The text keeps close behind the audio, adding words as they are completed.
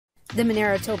The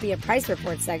Monerotopia Price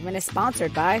Report segment is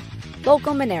sponsored by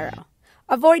Local Monero.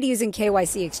 Avoid using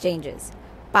KYC exchanges.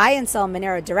 Buy and sell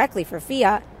Monero directly for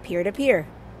fiat, peer-to-peer.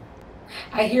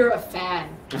 I hear a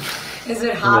fan. Is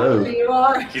it hot where you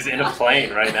are? He's in a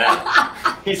plane right now.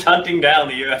 He's hunting down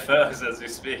the UFOs as we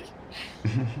speak.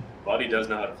 Buddy does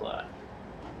know how to fly.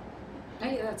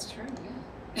 Hey, that's true,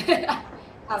 yeah.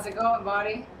 How's it going,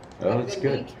 buddy? Oh, it's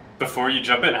good. Week? Before you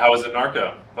jump in, how was it,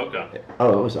 Poco?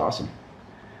 Oh, it was awesome.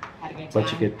 Had a good time.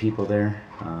 Bunch of good people there.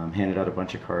 Handed out a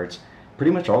bunch of cards.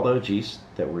 Pretty much all the OGs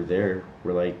that were there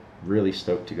were like really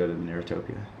stoked to go to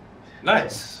Monerotopia.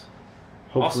 Nice. So,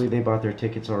 hopefully they bought their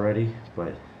tickets already,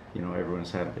 but you know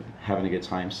everyone's having a good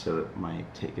time, so it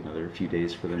might take another few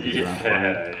days for them to get around.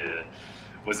 Yeah.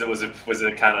 Was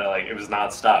it kind of like it was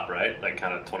nonstop, right? Like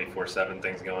kind of 24/7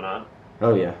 things going on.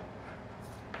 Oh yeah.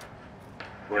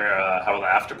 How were the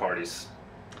after parties?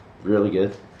 Really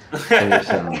good. I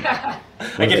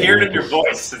can hear it in your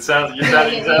voice. It sounds you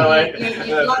sound like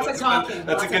lots of talking.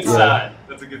 That's a good sign.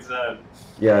 That's a good sign.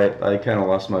 Yeah, I kind of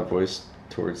lost my voice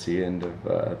towards the end of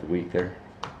the week there.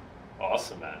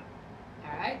 Awesome, man.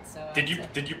 All right. So did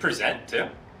you present too?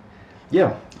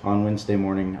 Yeah, on Wednesday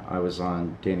morning I was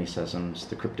on Danny Sesam's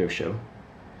The Crypto Show.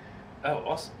 Oh,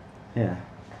 awesome. Yeah,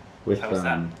 with How was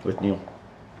that? With Neil.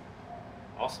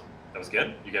 Awesome. That was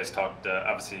good. You guys talked.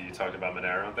 Obviously, you talked about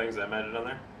Monero and things. I imagine on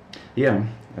there. Yeah,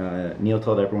 Neil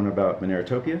told everyone about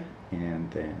Monerotopia,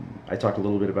 and then I talked a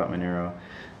little bit about Monero,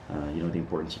 you know, the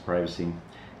importance of privacy,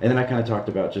 and then I kind of talked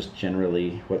about just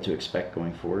generally what to expect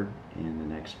going forward in the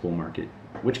next bull market,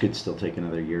 which could still take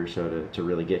another year or so to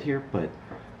really get here, but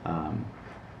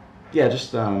yeah,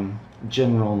 just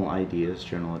general ideas,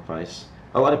 general advice.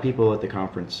 A lot of people at the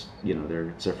conference, you know,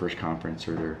 it's their first conference,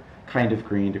 or they're kind of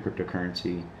green to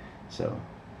cryptocurrency, so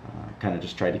kind of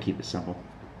just tried to keep it simple.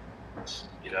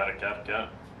 Got it.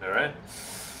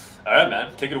 All right,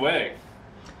 man. Take it away.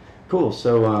 Cool.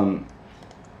 So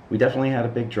we definitely had a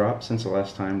big drop since the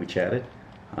last time we chatted.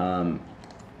 So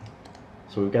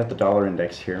we've got the dollar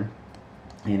index here,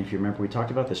 and if you remember, we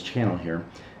talked about this channel here,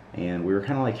 and we were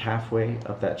kind of like halfway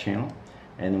up that channel,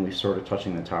 and then we started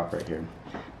touching the top right here.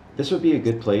 This would be a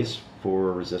good place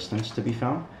for resistance to be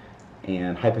found,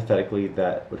 and hypothetically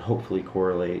that would hopefully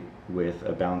correlate with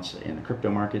a bounce in the crypto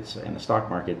markets and the stock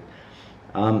market.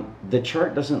 The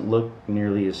chart doesn't look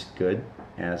nearly as good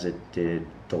as it did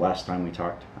the last time we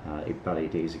talked, about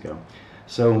 8 days ago.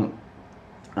 So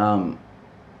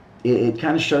it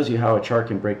kind of shows you how a chart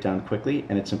can break down quickly,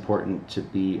 and it's important to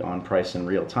be on price in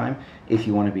real time if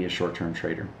you want to be a short-term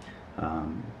trader.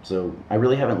 So I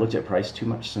really haven't looked at price too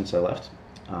much since I left.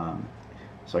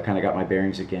 So I kind of got my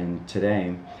bearings again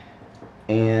today,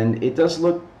 and it does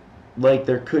look like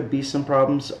there could be some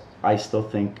problems. I still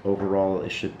think overall we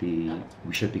should be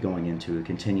going into a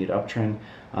continued uptrend,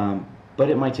 but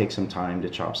it might take some time to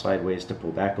chop sideways, to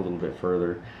pull back a little bit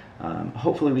further.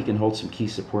 Hopefully we can hold some key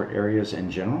support areas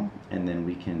in general, and then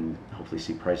we can hopefully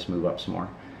see price move up some more.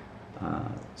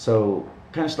 So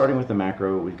kind of starting with the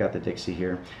macro, we've got the Dixie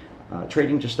here.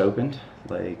 Trading just opened,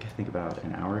 like I think about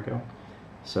an hour ago.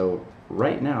 So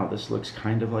right now this looks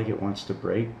kind of like it wants to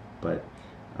break, but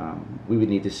we would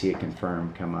need to see it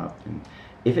confirm, come up, and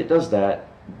if it does that,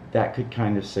 that could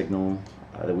kind of signal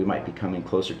that we might be coming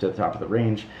closer to the top of the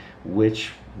range,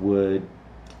 which would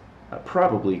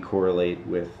probably correlate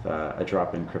with a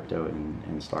drop in crypto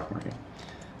in the stock market.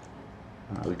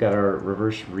 We've got our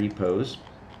reverse repos,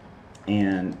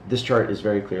 and this chart is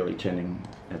very clearly trending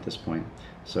at this point.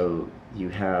 So you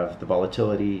have the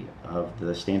volatility of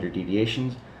the standard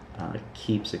deviations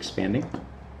keeps expanding.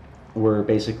 We're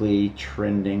basically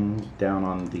trending down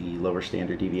on the lower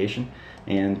standard deviation,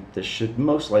 and this should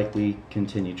most likely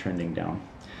continue trending down.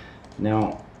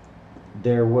 Now,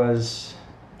 there were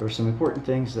some important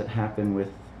things that happened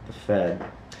with the Fed.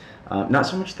 Not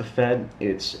so much the Fed,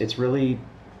 it's really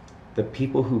the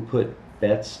people who put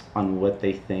bets on what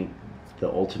they think the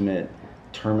ultimate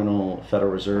terminal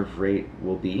Federal Reserve rate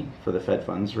will be for the Fed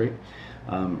funds rate.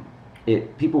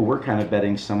 People were kind of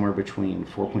betting somewhere between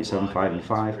 4.75 and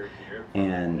 5,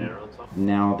 and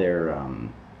now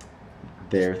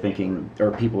they're thinking,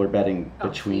 or people are betting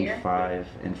between 5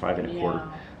 and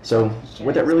 5.25. So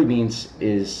what that really means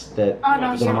is that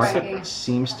the market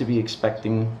seems to be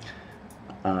expecting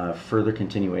further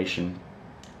continuation,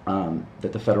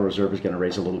 that the Federal Reserve is going to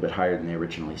raise a little bit higher than they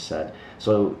originally said.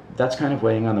 So that's kind of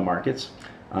weighing on the markets.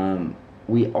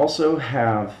 We also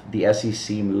have the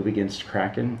SEC move against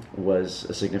Kraken was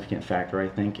a significant factor, I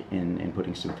think, in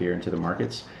putting some fear into the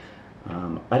markets.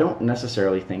 I don't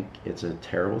necessarily think it's a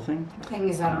terrible thing. The thing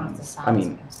is, I don't know if the size I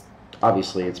mean,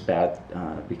 obviously it's bad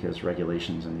because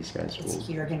regulations and these guys It's will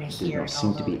you're gonna do hear not it,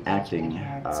 seem to be although they acting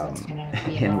can't hear it, so it's gonna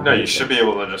be in a annoying. No, way you should be that's,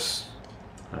 able to just.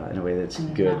 in a way that's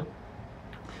No. good.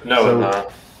 No,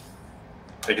 So-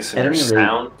 I guess At in your any rate-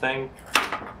 sound thing.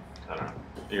 I don't know.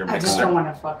 You're I just mixing don't it.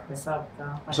 want to fuck this up though.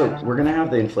 Like, I So don't we're know. going to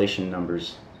have the inflation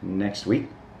numbers next week,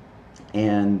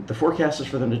 and the forecast is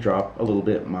for them to drop a little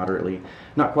bit moderately,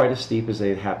 not quite as steep as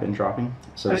they have been dropping.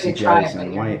 So I'm the gonna CPI try is it, but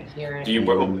in you're white. gonna hear it. Do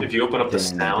you and if you open up the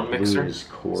then sound the blue mixer? is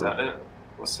core. Is that it?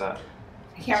 What's that?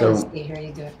 I can't So, really see here.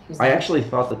 You do it. Who's I that? actually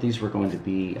thought that these were going to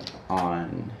be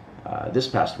on this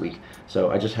past week,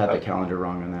 so I just had the Okay. calendar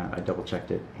wrong on that. I double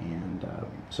checked it, and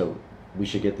so we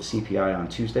should get the CPI on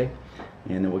Tuesday,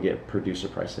 and then we'll get producer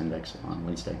price index on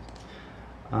Wednesday.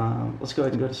 Let's go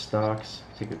ahead and go to stocks,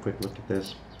 take a quick look at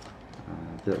this.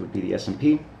 That would be the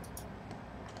S&P,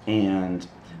 and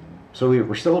so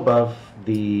we're still above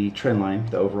the trend line,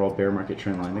 the overall bear market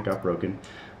trend line that got broken.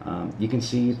 You can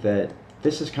see that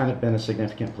this has kind of been a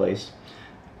significant place.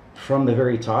 From the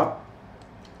very top,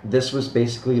 this was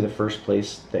basically the first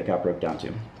place that got broke down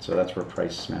to. So that's where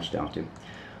price smashed down to.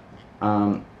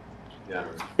 Yeah.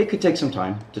 It could take some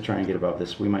time to try and get above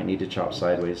this. We might need to chop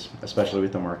sideways, especially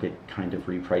with the market kind of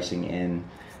repricing in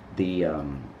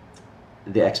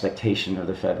the expectation of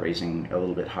the Fed raising a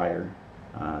little bit higher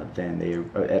than they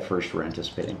at first were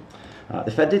anticipating.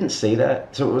 The Fed didn't say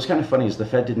that, so what was kind of funny is the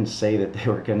Fed didn't say that they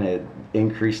were going to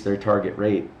increase their target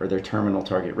rate or their terminal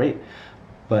target rate,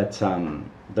 but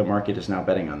the market is now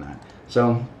betting on that.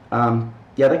 So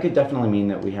yeah, that could definitely mean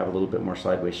that we have a little bit more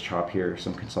sideways chop here,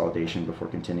 some consolidation before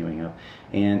continuing up,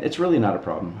 and it's really not a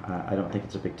problem. I don't think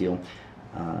it's a big deal.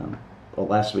 Well,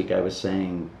 last week I was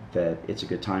saying that it's a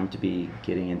good time to be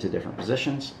getting into different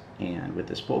positions, and with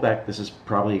this pullback, this is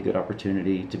probably a good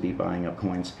opportunity to be buying up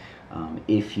coins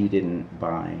if you didn't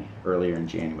buy earlier in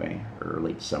January or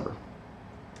late December.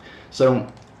 So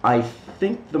I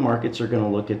think the markets are going to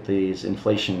look at these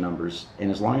inflation numbers, and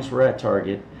as long as we're at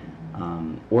target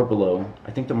or below,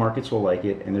 I think the markets will like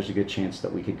it, and there's a good chance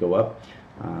that we could go up.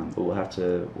 But we'll have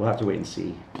to wait and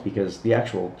see, because the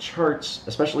actual charts,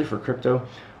 especially for crypto,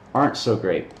 aren't so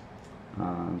great.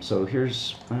 So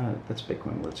here's that's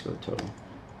Bitcoin. Let's go total.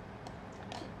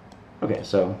 Okay,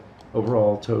 so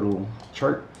overall total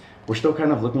chart, we're still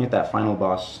kind of looking at that final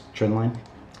boss trend line,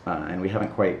 and we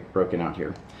haven't quite broken out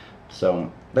here.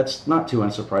 So that's not too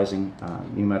unsurprising.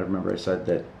 You might remember I said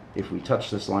that if we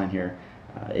touch this line here,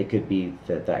 it could be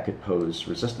that could pose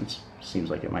resistance. Seems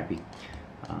like it might be.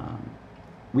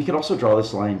 We could also draw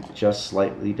this line just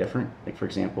slightly different. Like, for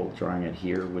example, drawing it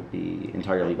here would be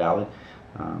entirely valid.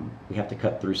 We have to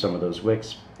cut through some of those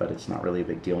wicks, but it's not really a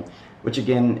big deal. Which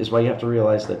again is why you have to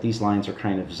realize that these lines are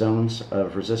kind of zones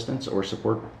of resistance or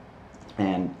support,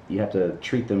 and you have to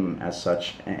treat them as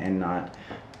such and not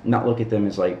look at them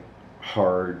as like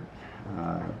hard,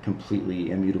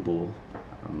 completely immutable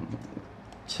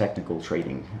technical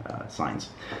trading signs.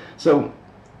 So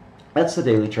that's the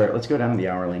daily chart. Let's go down to the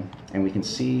hourly, and we can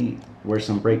see where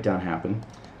some breakdown happened.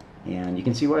 And you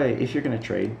can see why, if you're going to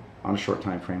trade on a short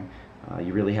time frame,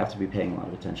 you really have to be paying a lot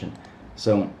of attention.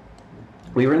 So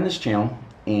we were in this channel,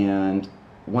 and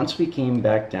once we came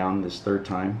back down this third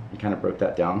time and kind of broke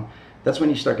that down, that's when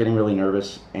you start getting really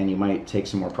nervous, and you might take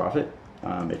some more profit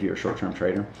if you're a short-term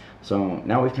trader. So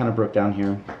now we've kind of broke down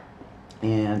here,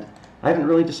 and I haven't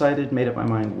really made up my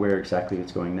mind where exactly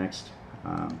it's going next.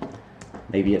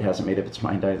 Maybe it hasn't made up its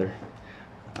mind either.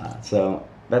 So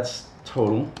that's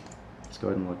total. Let's go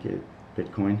ahead and look at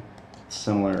Bitcoin.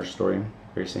 Similar story,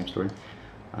 very same story.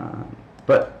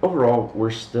 But overall, we're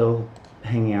still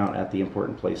hanging out at the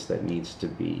important place that needs to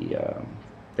be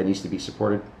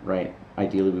supported, right?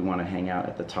 Ideally, we want to hang out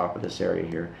at the top of this area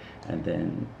here, and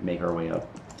then make our way up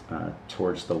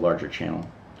towards the larger channel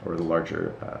or the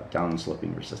larger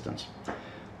down-sloping resistance.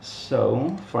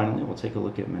 So finally, we'll take a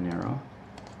look at Monero.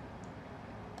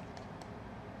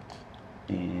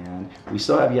 And we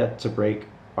still have yet to break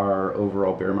our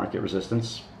overall bear market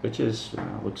resistance, which is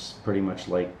looks pretty much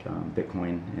like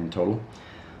Bitcoin in total.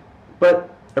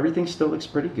 But everything still looks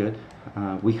pretty good.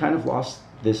 We kind of lost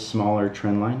this smaller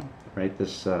trend line, right?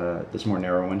 This more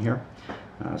narrow one here.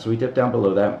 So we dipped down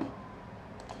below that,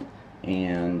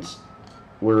 and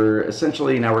we're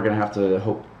essentially now we're going to have to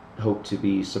hope to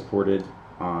be supported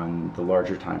on the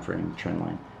larger time frame trend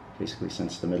line, basically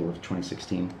since the middle of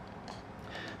 2016.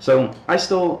 So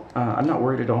I'm not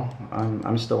worried at all.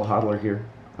 I'm still a hodler here.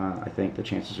 I think the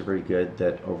chances are very good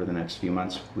that over the next few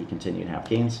months we continue to have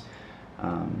gains.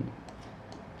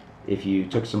 If you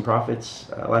took some profits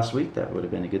last week, that would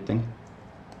have been a good thing.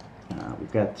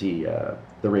 We've got the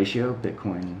ratio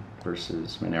Bitcoin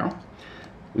versus Monero,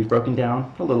 we've broken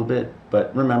down a little bit,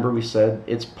 but remember we said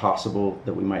it's possible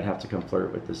that we might have to come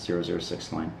flirt with this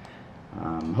 006 line.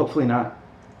 Hopefully not.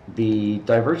 The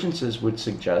divergences would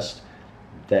suggest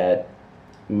that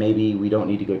maybe we don't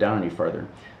need to go down any farther.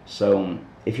 So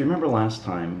if you remember last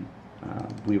time,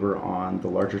 we were on the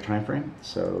larger time frame,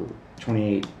 so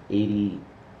 28,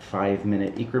 85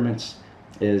 minute increments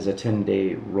is a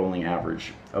 10-day rolling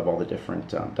average of all the different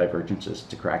divergences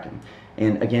to Kraken.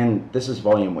 And again, this is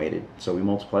volume weighted, so we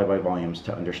multiply by volumes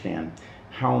to understand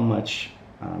how much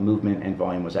movement and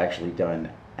volume was actually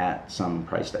done at some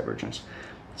price divergence.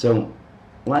 So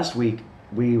last week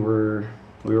we were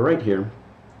right here,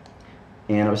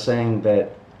 and I was saying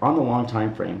that on the long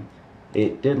time frame,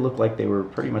 it did look like they were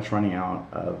pretty much running out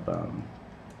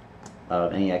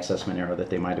of any excess Monero that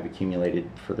they might have accumulated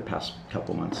for the past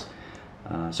couple months.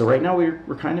 So right now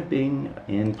we're kind of being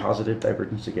in positive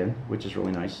divergence again, which is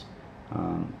really nice.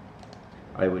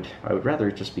 I would rather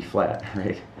it just be flat,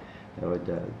 right?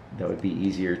 That would be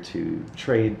easier to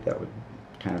trade. That would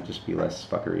kind of just be less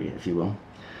fuckery, if you will.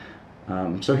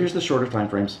 So here's the shorter time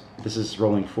frames. This is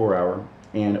rolling 4 hour,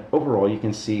 and overall you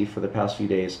can see for the past few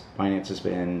days Binance has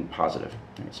been positive.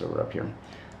 Right, so we're up here.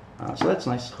 So that's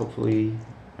nice. Hopefully,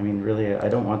 I mean, really, I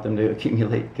don't want them to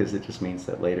accumulate because it just means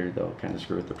that later they'll kind of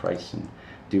screw with the price and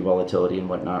do volatility and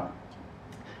whatnot.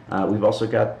 We've also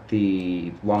got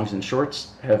the longs and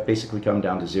shorts have basically come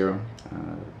down to zero.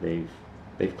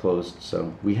 They've closed.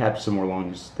 So we had some more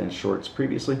longs than shorts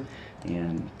previously,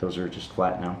 and those are just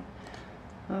flat now.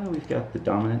 We've got the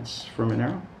dominance for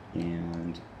Monero,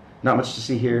 and not much to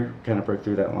see here. Kind of broke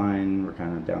through that line. We're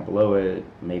kind of down below it.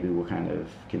 Maybe we'll kind of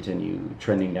continue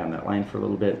trending down that line for a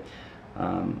little bit.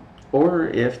 Or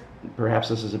if perhaps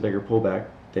this is a bigger pullback,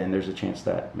 then there's a chance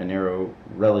that Monero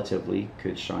relatively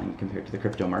could shine compared to the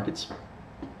crypto markets.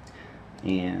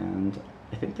 And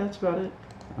I think that's about it.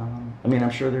 I mean, I'm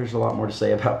sure there's a lot more to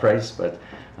say about price, but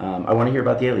I want to hear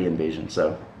about the alien invasion,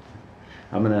 so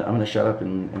I'm gonna shut up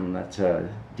and let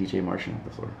DJ Martian have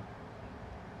the floor.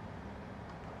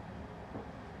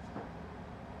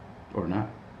 Or not.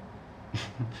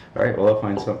 All right, well, I'll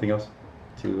find something else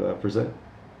to present.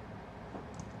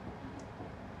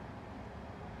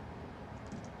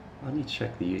 Let me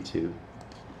check the YouTube.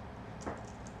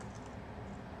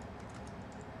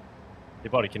 Hey,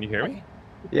 buddy, can you hear me?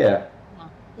 Yeah.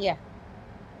 Yeah.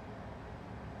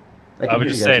 I was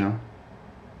just saying.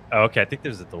 Oh, okay, I think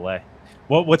there's a delay.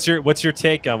 What's your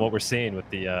take on what we're seeing with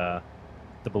the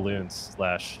balloons /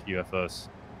 UFOs?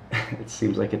 It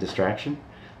seems like a distraction.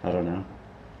 I don't know.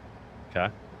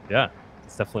 Okay. Yeah,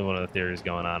 it's definitely one of the theories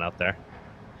going on out there.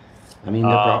 I mean,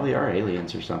 there probably are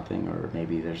aliens or something, or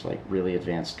maybe there's like really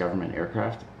advanced government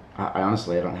aircraft. I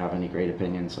honestly, I don't have any great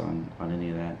opinions on any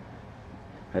of that.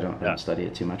 I don't study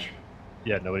it too much.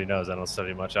 Yeah, nobody knows. I don't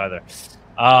study much either.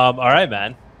 All right,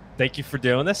 man. Thank you for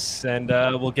doing this, and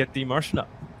we'll get the Martian up.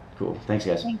 Cool. Thanks,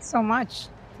 guys. Thanks so much.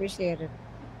 Appreciate it.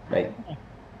 Bye.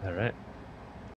 All right.